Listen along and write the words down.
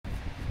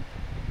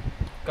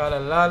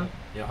Kalalal,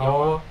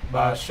 Yahweh,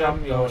 Basham,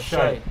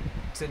 Yahushai.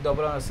 Say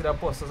double honor to the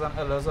apostles and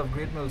elders of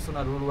Great Millstone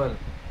that rule well.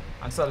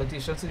 And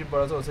salutations to the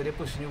brothers also, they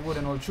pushing the word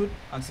and all truth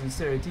and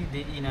sincerity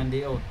day in and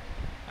day out.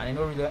 And you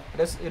know, really,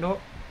 that's, you know,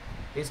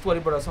 it's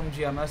 20 brothers from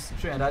GMS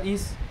Trinidad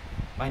East.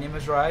 My name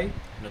is Rai.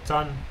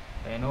 Nathan.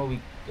 And you know,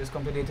 we just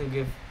come today to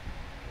give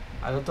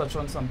a little touch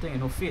on something, you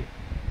know, faith.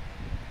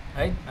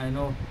 Right? I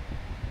know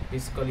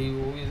basically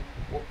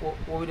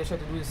what we just try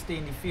to do is stay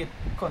in the faith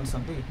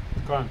constantly.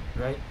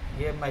 Right?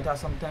 Yeah, might have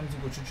sometimes you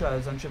go through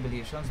trials and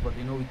tribulations, but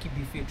you know, we keep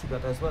the faith through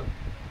that as well.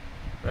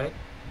 Right?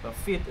 But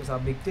faith is a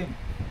big thing.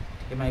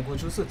 You might go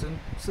through certain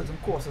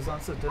courses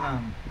and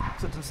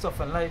certain stuff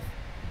in life.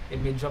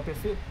 It may drop your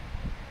faith.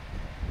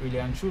 Really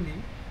and truly.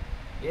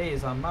 Yeah,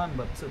 he's a man,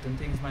 but certain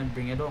things might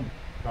bring it down.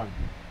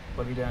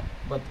 But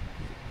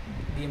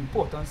the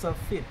importance of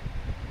faith,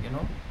 you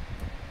know,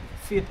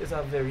 faith is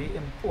a very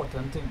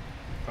important thing.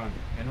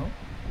 You know,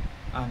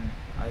 and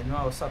I know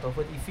I'll start off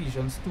with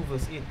Ephesians 2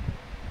 verse 8.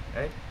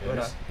 Right?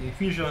 Yes.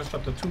 Ephesians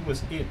chapter 2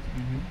 verse 8.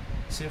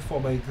 Say,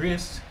 for by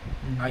grace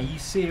are ye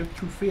saved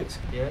through faith.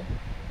 Yeah.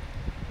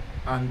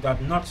 And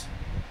that not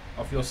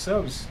of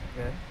yourselves.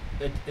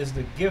 Yeah. It is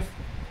the gift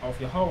of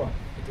Yahweh.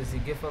 It is the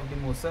gift of the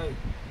Most High.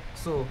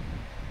 So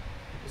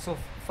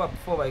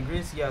for by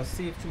grace you are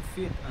saved through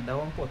faith, and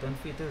how important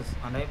faith is,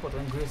 and how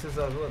important grace is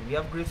as well. We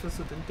have grace for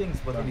certain things,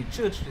 but in the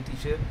church the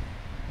teacher,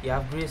 you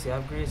have grace, you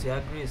have grace, you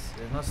have grace.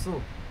 It's not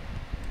so.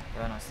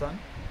 You understand?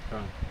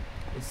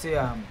 It say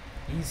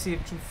ye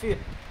saved through faith,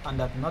 and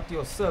that not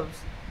yourselves.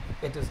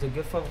 It is the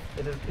gift of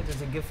it is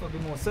the gift of the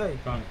Most High.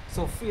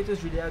 So faith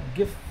is really a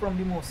gift from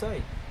the Most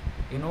High.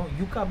 You know,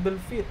 you can't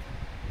build faith.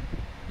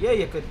 Yeah,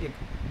 you could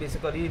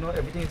basically, you know,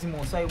 everything is the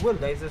Most High will.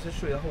 That is just to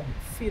show you how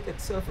faith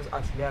itself is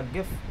actually a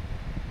gift.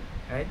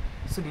 Right?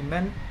 So the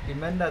men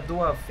that don't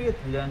have faith,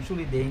 really and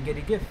truly, they ain't get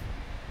the gift.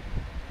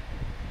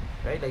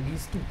 Right? Like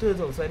these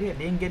 2/3 outside here,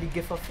 they ain't get the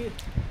gift of faith.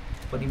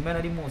 But the men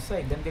of the Most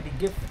High, them get the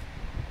gift.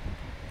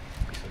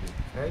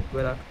 Right?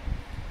 Well,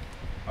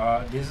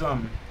 This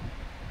 1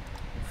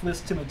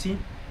 Timothy,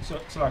 so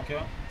like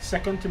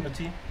 2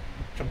 Timothy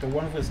chapter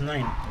 1 verse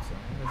 9.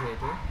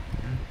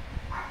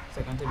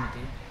 2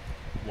 Timothy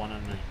 1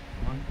 and 9.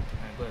 1.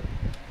 Alright, go ahead.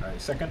 Alright,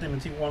 2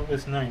 Timothy 1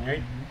 verse 9,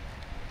 right?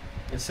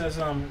 It says,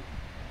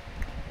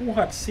 who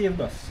had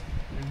saved us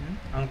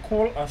and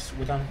called us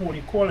with an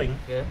holy calling,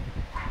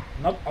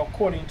 not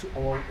according to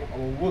our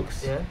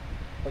works,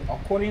 but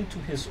according to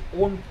his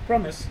own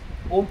promise,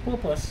 own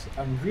purpose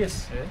and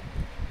grace,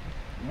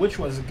 which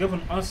was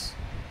given us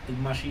in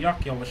Mashiach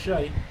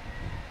Yahushai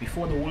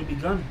before the world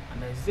began.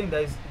 And I think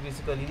that is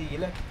basically the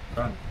elect.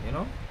 You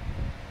know?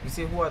 You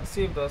say who had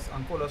saved us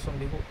and called us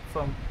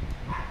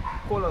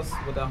call us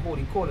with a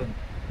holy calling,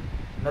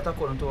 not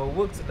according to our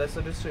works. That's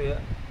to show you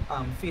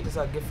faith is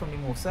a gift from the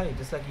Most High,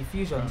 just like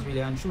Ephesians,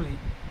 really and truly.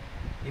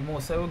 The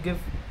Most High will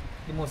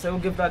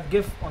give that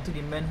gift unto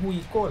the men who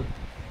he called.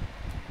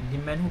 The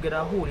men who get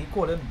a holy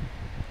calling.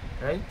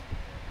 Right?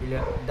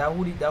 Really, that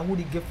who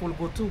the gift will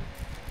go to.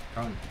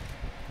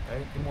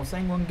 Right? The Most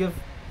High gonna give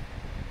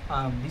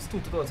these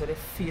 2/3 the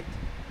faith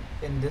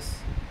in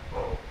this.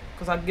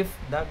 Because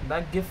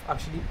that gift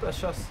actually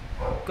precious.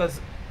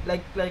 Because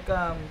like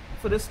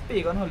for this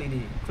pagan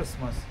holiday,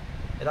 Christmas,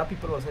 a lot of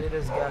people also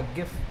just get a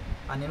gift,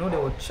 and you know they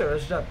will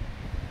cherish that.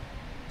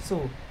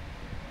 So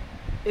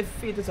if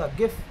faith is a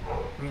gift,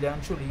 really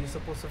and truly, you're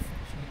supposed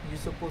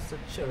to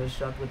cherish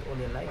that with all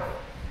your life.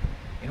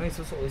 You know, it's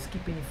also always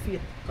keeping your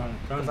faith.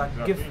 Because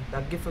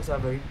that gift is a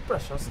very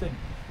precious thing.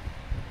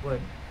 Go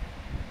ahead.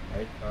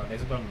 Right,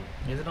 is it done?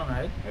 Is it done,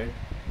 right? Right.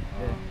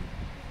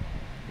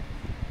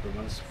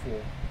 Romans 4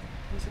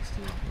 and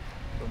 16.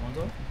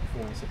 Romans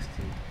 4 and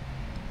 16.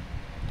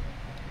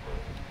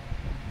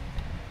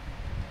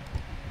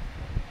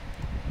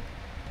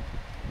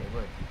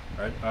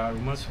 Right,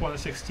 Romans 4 and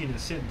 16, it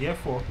said,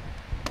 therefore,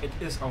 it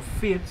is of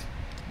faith,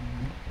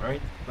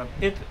 right, that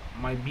it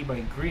might be by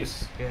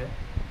grace,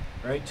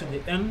 right, to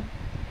the end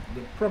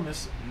the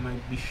promise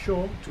might be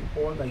sure to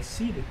all thy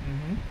seed,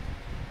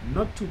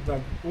 not to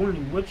that only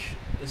which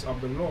is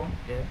of the law,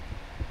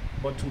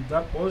 but to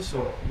that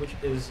also which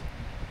is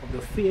of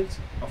the faith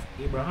of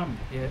Abraham,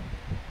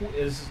 who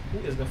is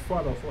the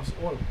father of us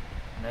all.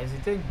 And that is the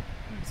thing.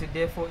 See,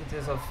 therefore it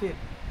is of faith,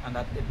 and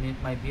that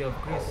it might be of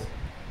grace.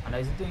 And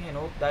that is the thing, you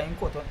know, that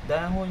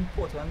how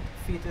important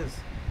faith is.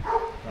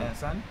 You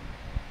understand?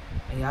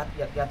 And you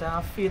have to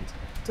have faith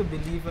to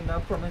believe in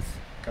that promise.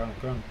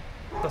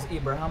 Because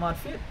Abraham had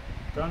faith.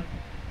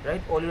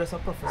 Right? All the rest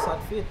of prophets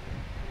had faith.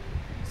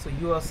 So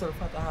you yourself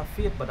had to have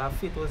faith, but that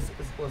faith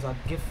was a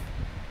gift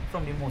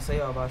from the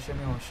Messiah of Hashem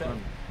Yahushua.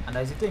 And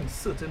that's the thing,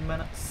 certain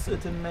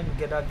men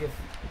get that gift.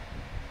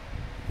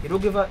 You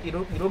don't give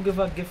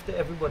a gift to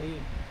everybody,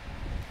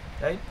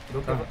 right?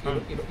 You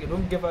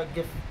don't give a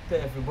gift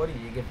to everybody.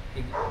 You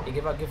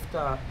give a gift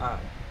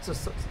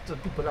to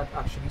people that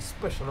actually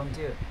special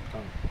unto you.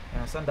 You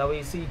understand? That way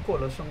you see he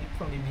called us from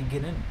the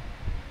beginning.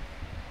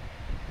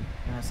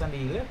 You understand? The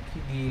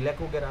elect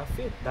will get that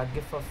faith, that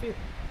gift of faith.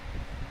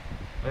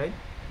 Right?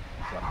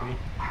 Exactly.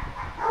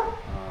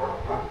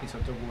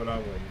 answer to go that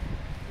way,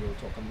 we'll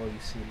talk about the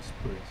same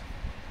spirit,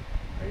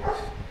 right?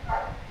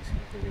 The same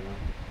thing, you know.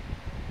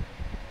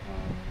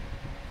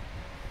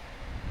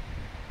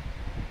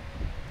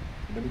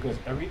 But because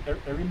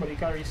everybody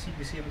can receive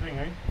the same thing,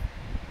 right?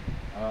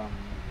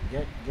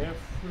 Get 1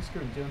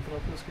 Corinthians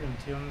 12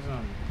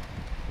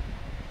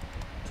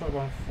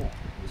 and 4.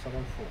 It's 12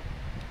 and 4.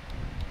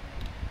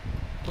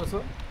 What's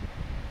up?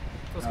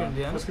 1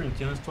 Corinthians? 1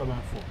 Corinthians 12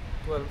 and 4.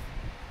 12.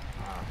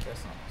 Ah,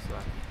 that's not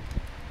slack.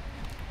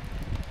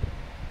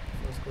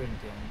 1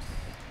 Corinthians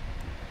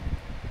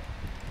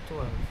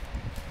 12.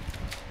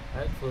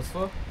 Right, verse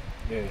 4.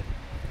 Yeah.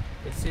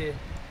 It says,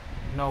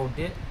 now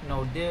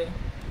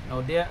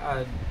there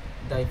are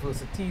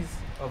diversities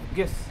of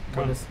gifts,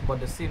 but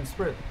the same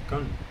Spirit.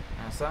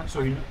 Understand?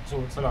 So you know,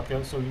 so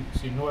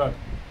you know that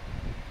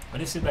when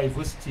they say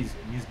diversities,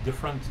 it means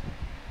different.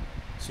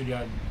 So there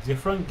are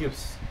different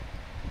gifts,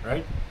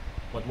 right?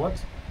 But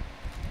what?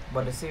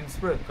 But the same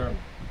Spirit. Right.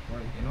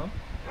 You know?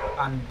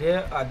 And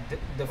there are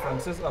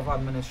differences of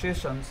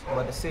administrations,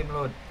 but the same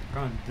Lord.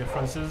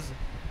 Differences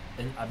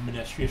in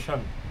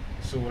administration.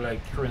 So,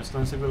 like, for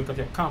instance, if you look at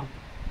your camp,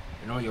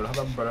 you know, you'll have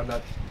a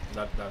brother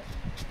that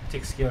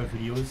takes care of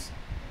videos,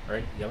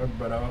 right? You have a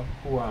brother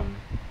who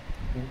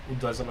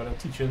does a lot of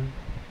teaching.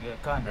 Yeah,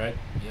 can. Right?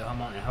 You have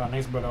a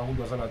nice brother who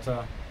does a lot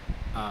of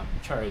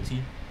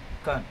charity.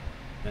 Can.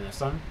 You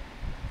understand?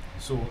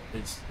 So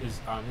it's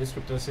the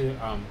scripture say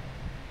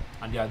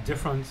and there are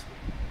differences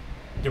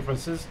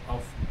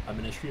of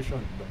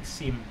administration, but the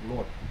same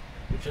Lord,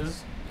 which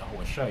is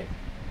Yahweh Shai.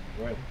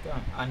 Right.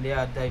 And there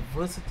are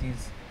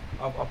diversities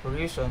of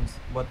operations,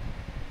 but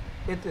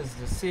it is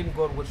the same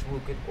God which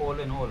worketh all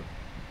in all.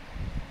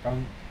 What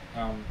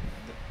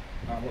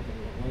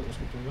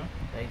scripture is that?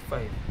 Like 5.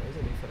 Why is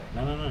it like for that?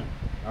 No.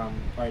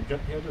 I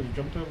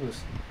jump to a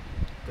verse.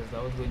 Because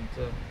that was going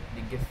to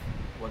the gift.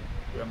 What?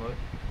 Remember?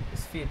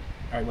 It's faith.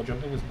 Alright, what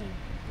jump to verse 9?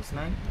 Verse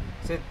 9.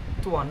 Said,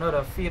 to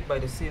another faith by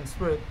the same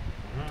Spirit,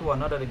 to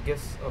another the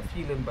gifts of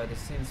healing by the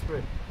same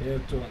Spirit. Yeah,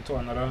 to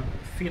another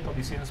faith of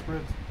the same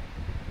Spirit.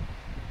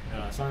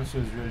 So it's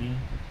really,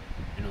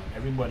 you know,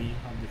 everybody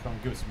have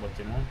different gifts, but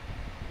you know,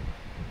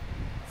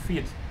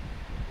 faith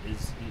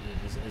is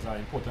an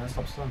important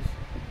substance.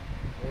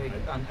 Right?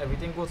 And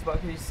everything goes back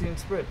to the same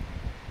Spirit.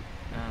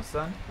 You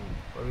understand?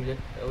 But really,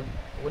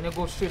 when you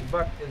go straight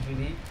back, it's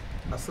really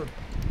a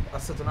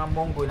certain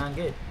amount going and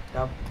get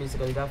that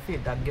basically that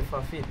faith, that gift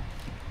of faith.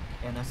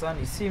 You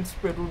understand? The same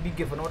Spirit will be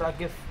given out that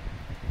gift.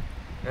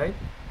 Right?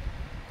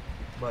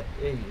 But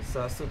hey, it's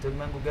a certain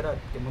man go get that.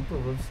 Give me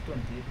Proverbs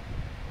 20,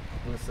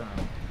 verse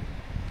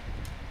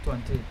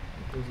 20.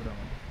 Close it down.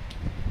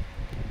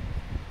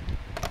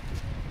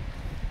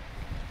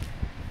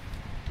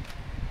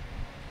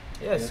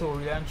 Yeah, so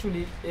really and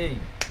truly, hey,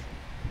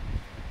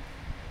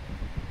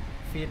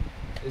 faith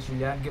is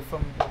really a gift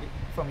from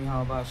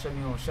Yahweh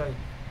Hashem Yahushai.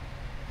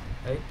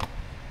 Right?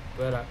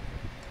 Where that?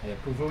 Yeah,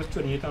 Proverbs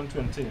 28 and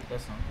 20.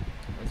 That's not.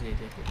 Let's get it.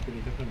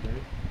 28 and 20,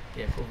 right?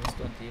 Yeah, Proverbs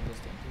 28, verse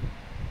 20.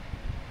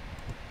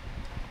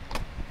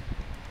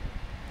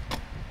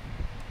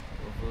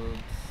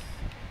 Proverbs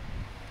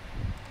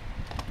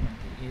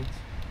 28.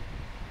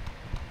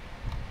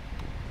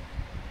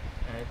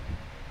 Right?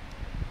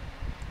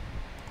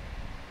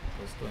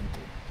 Verse 20.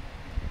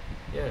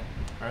 Yeah.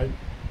 Right?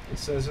 It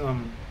says,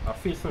 a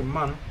faithful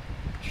man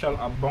shall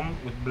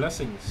abound with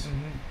blessings,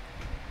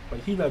 but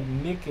he that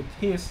maketh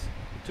haste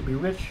to be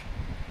rich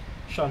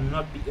shall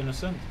not be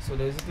innocent. So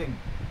there's the thing.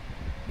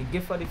 The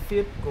gift of the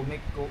faith go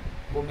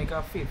make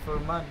a faithful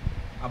man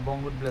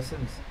abound with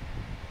blessings.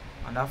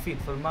 And that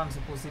faithful man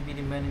supposed to be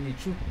the man in the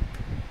truth.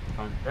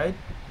 Right?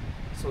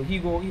 So he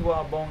go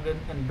abound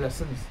in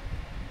blessings.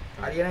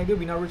 At the end of the day,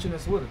 we're not rich in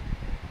this world.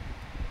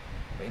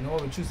 But you know,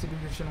 we choose to be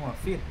rich in our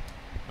faith.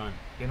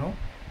 You know?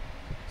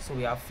 So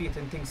we have faith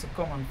in things to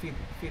come, and faith,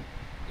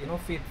 you know,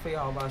 faith for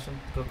Yahweh Hashem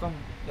to come,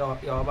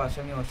 Yahweh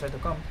Hashem to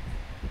come.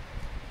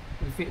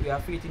 We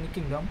have faith in the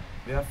kingdom.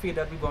 We have faith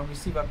that we're going to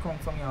receive a crown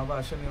from Yahweh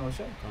Hashem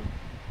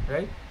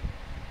right?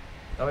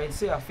 That's why it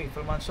say a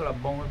faithful man shall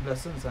abound with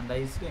blessings, and that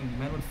is thing. The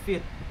man with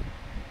faith,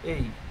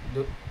 hey,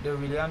 they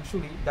really and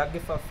truly that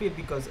gift of faith,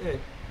 because hey,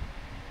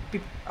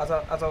 people, as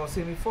I was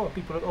saying before,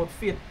 people without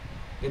faith,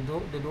 they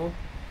don't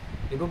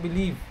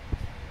believe,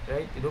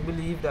 right? They don't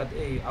believe that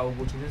hey, I will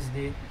go through this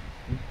day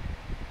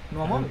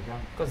normal,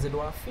 because they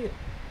don't have faith.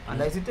 And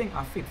that's the thing,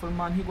 a faithful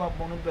man, he go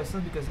abound with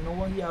blessings, because no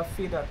one he have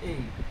faith that hey,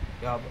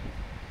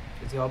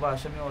 it's Yahweh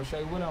Hashem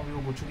Yahushai will, and we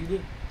will go through the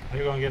day. How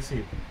you gonna get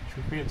saved?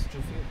 Through faith.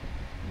 Through faith.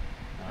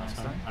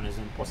 And it's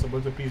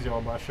impossible to please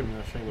Yahweh Hashem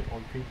Yahushai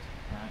without faith.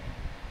 Right.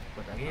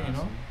 But again, you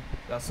know,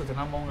 there's a certain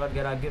amount that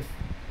get a gift.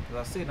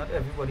 Because I say not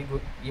everybody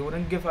good. You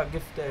wouldn't give a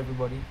gift to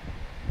everybody.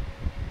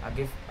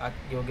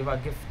 You'll give a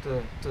gift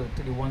to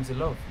the ones you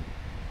love.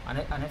 And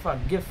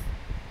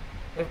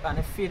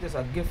if faith is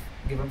a gift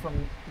given from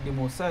the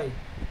Most High,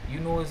 you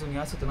know it's only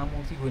a certain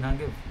amount you're going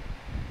to give.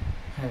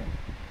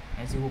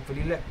 And see,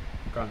 hopefully elect.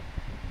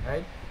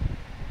 Right?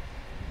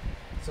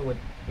 So with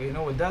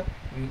that,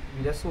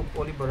 we just hope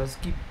all the brothers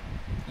keep,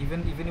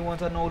 even the ones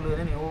that are now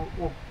learning,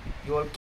 hope you all